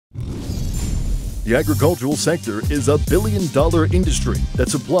The agricultural sector is a billion-dollar industry that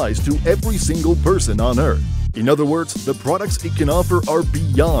supplies to every single person on Earth. In other words, the products it can offer are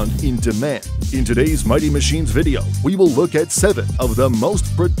beyond in demand. In today's Mighty Machines video, we will look at 7 of the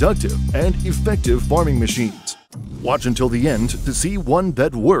most productive and effective farming machines. Watch until the end to see one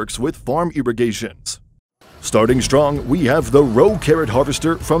that works with farm irrigations. Starting strong, we have the row carrot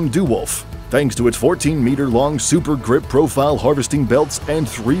harvester from DEWULF. Thanks to its 14-meter-long super grip profile harvesting belts and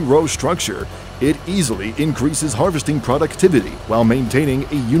 3-row structure, it easily increases harvesting productivity while maintaining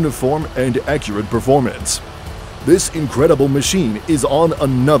a uniform and accurate performance. This incredible machine is on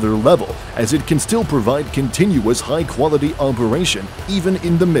another level, as it can still provide continuous high-quality operation even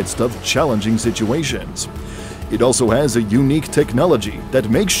in the midst of challenging situations. It also has a unique technology that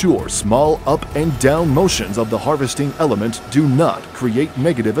makes sure small up and down motions of the harvesting element do not create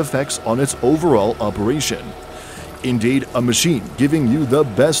negative effects on its overall operation. Indeed, a machine giving you the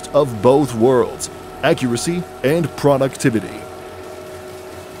best of both worlds, accuracy and productivity.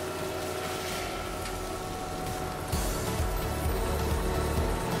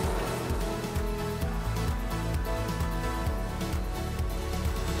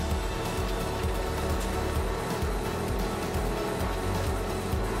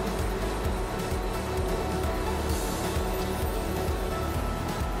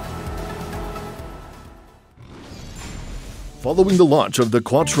 Following the launch of the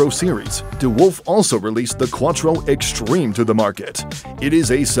Quattro series, DEWULF also released the Quattro XTREME to the market. It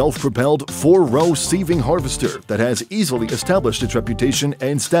is a self-propelled 4-row sieving harvester that has easily established its reputation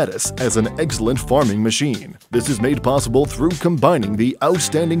and status as an excellent farming machine. This is made possible through combining the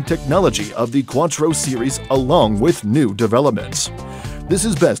outstanding technology of the Quattro series along with new developments. This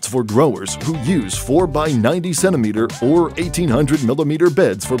is best for growers who use 4x90cm or 1800mm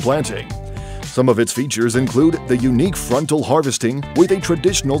beds for planting. Some of its features include the unique frontal harvesting with a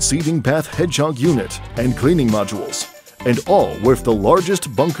traditional sieving path hedgehog unit and cleaning modules, and all with the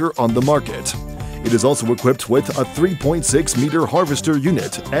largest bunker on the market. It is also equipped with a 3.6-meter harvester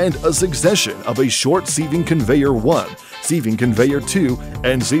unit and a succession of a short sieving conveyor 1, sieving conveyor 2,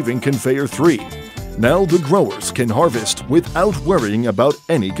 and sieving conveyor 3. Now the growers can harvest without worrying about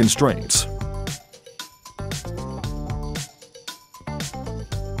any constraints.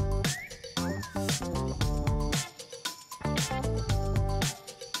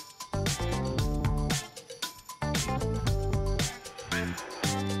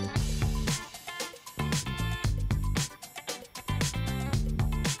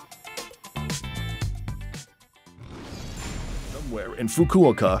 Somewhere in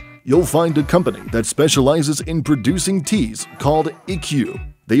Fukuoka, you'll find a company that specializes in producing teas called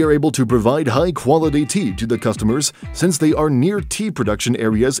IKKYU. They are able to provide high-quality tea to the customers since they are near tea production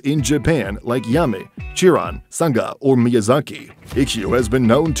areas in Japan like Yame, Chiran, Sanga, or Miyazaki. IKKYU has been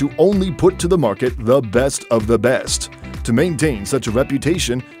known to only put to the market the best of the best. To maintain such a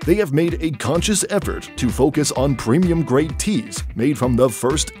reputation, they have made a conscious effort to focus on premium-grade teas made from the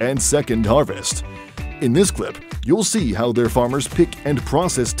first and second harvest. In this clip, you'll see how their farmers pick and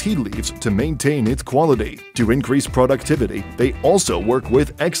process tea leaves to maintain its quality. To increase productivity, they also work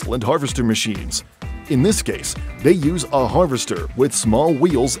with excellent harvester machines. In this case, they use a harvester with small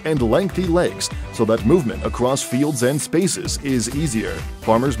wheels and lengthy legs so that movement across fields and spaces is easier.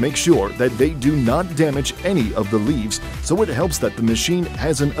 Farmers make sure that they do not damage any of the leaves, so it helps that the machine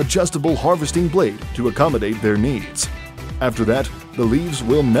has an adjustable harvesting blade to accommodate their needs. After that, the leaves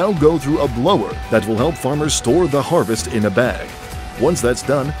will now go through a blower that will help farmers store the harvest in a bag. Once that's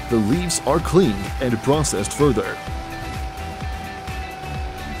done, the leaves are cleaned and processed further.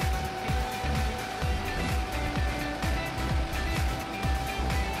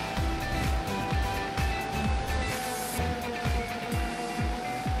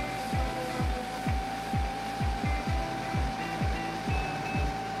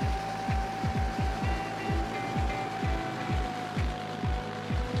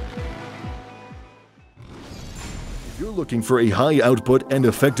 If you're looking for a high output and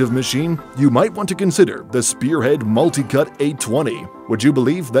effective machine, you might want to consider the Spearhead Multicut 820. Would you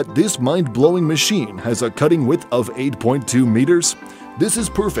believe that this mind-blowing machine has a cutting width of 8.2 meters? This is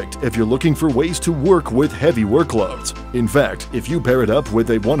perfect if you're looking for ways to work with heavy workloads. In fact, if you pair it up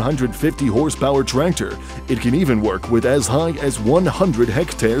with a 150 horsepower tractor, it can even work with as high as 100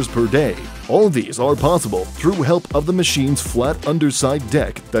 hectares per day. All these are possible through help of the machine's flat underside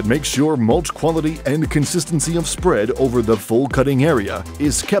deck that makes sure mulch quality and consistency of spread over the full cutting area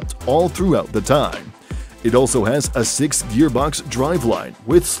is kept all throughout the time. It also has a 6-gearbox driveline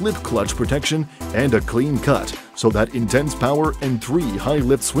with slip clutch protection and a clean cut, so that intense power and 3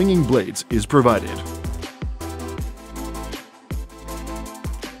 high-lift swinging blades is provided.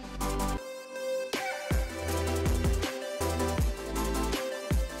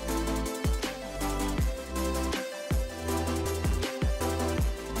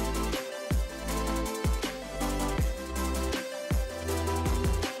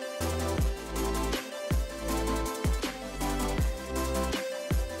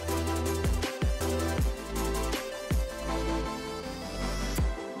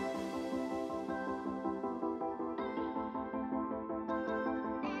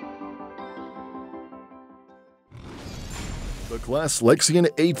 The CLAAS LEXION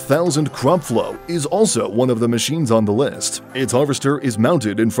 8000 Cropflow is also one of the machines on the list. Its harvester is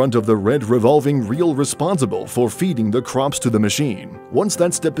mounted in front of the red revolving reel responsible for feeding the crops to the machine. Once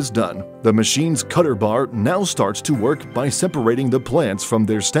that step is done, the machine's cutter bar now starts to work by separating the plants from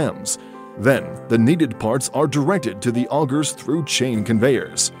their stems. Then, the needed parts are directed to the augers through chain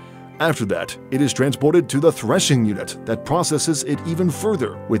conveyors. After that, it is transported to the threshing unit that processes it even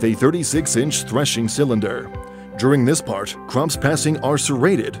further with a 36-inch threshing cylinder. During this part, crops passing are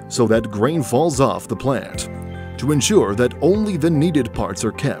serrated so that grain falls off the plant. To ensure that only the needed parts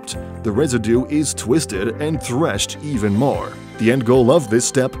are kept, the residue is twisted and threshed even more. The end goal of this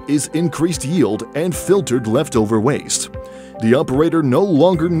step is increased yield and filtered leftover waste. The operator no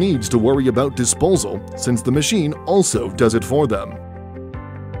longer needs to worry about disposal since the machine also does it for them.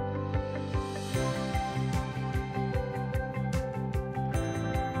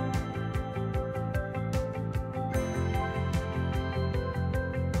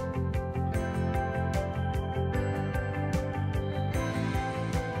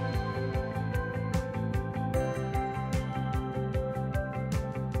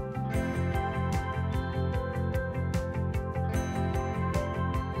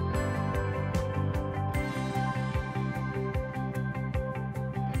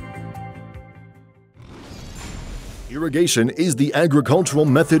 Irrigation is the agricultural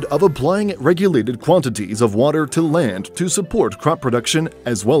method of applying regulated quantities of water to land to support crop production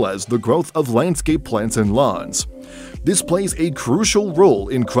as well as the growth of landscape plants and lawns. This plays a crucial role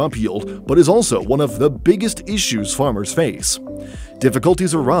in crop yield, but is also one of the biggest issues farmers face.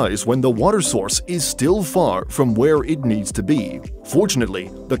 Difficulties arise when the water source is still far from where it needs to be. Fortunately,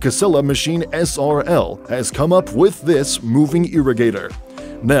 the CASELLA machine SRL has come up with this moving irrigator.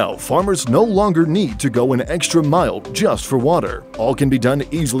 Now, farmers no longer need to go an extra mile just for water. All can be done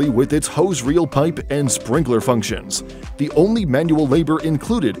easily with its hose reel pipe and sprinkler functions. The only manual labor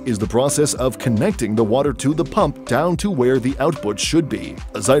included is the process of connecting the water to the pump down to where the output should be.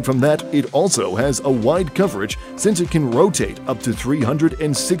 Aside from that, it also has a wide coverage since it can rotate up to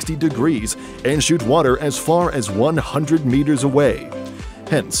 360 degrees and shoot water as far as 100 meters away.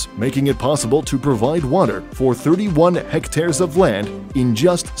 Hence, making it possible to provide water for 31 hectares of land in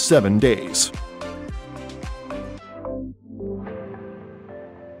just 7 days.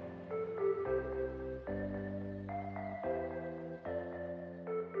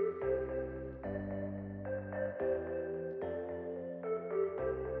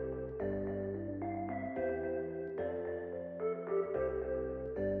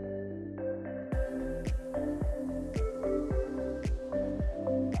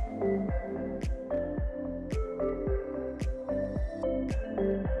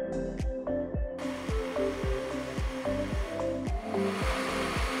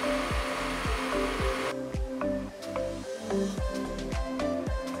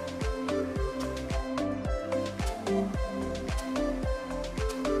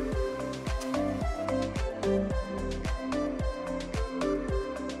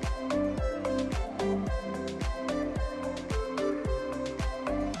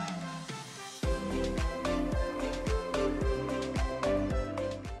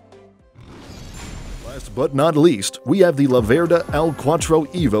 Last but not least, we have the Laverda Quattro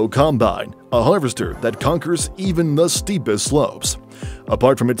Evo Combine, a harvester that conquers even the steepest slopes.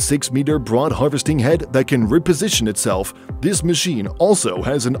 Apart from its 6-meter broad harvesting head that can reposition itself, this machine also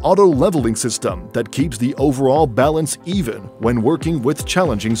has an auto-leveling system that keeps the overall balance even when working with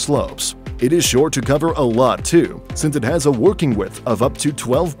challenging slopes. It is sure to cover a lot too, since it has a working width of up to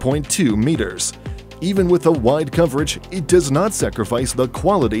 12.2 meters. Even with a wide coverage, it does not sacrifice the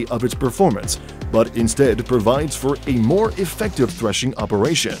quality of its performance, but instead provides for a more effective threshing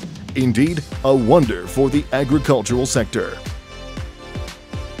operation. Indeed, a wonder for the agricultural sector.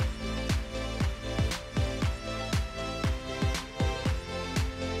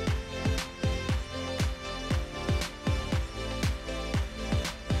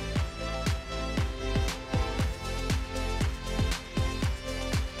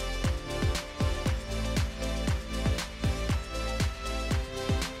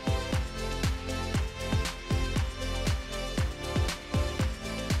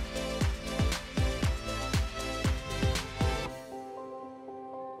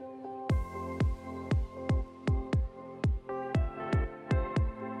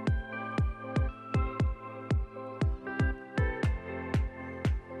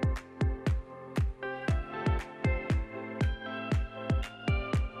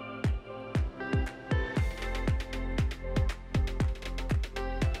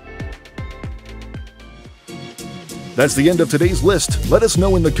 That's the end of today's list. Let us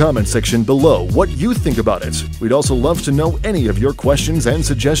know in the comment section below what you think about it. We'd also love to know any of your questions and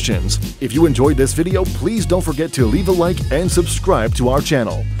suggestions. If you enjoyed this video, please don't forget to leave a like and subscribe to our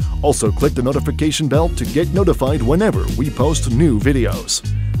channel. Also, click the notification bell to get notified whenever we post new videos.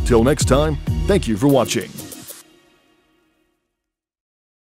 Till next time, thank you for watching.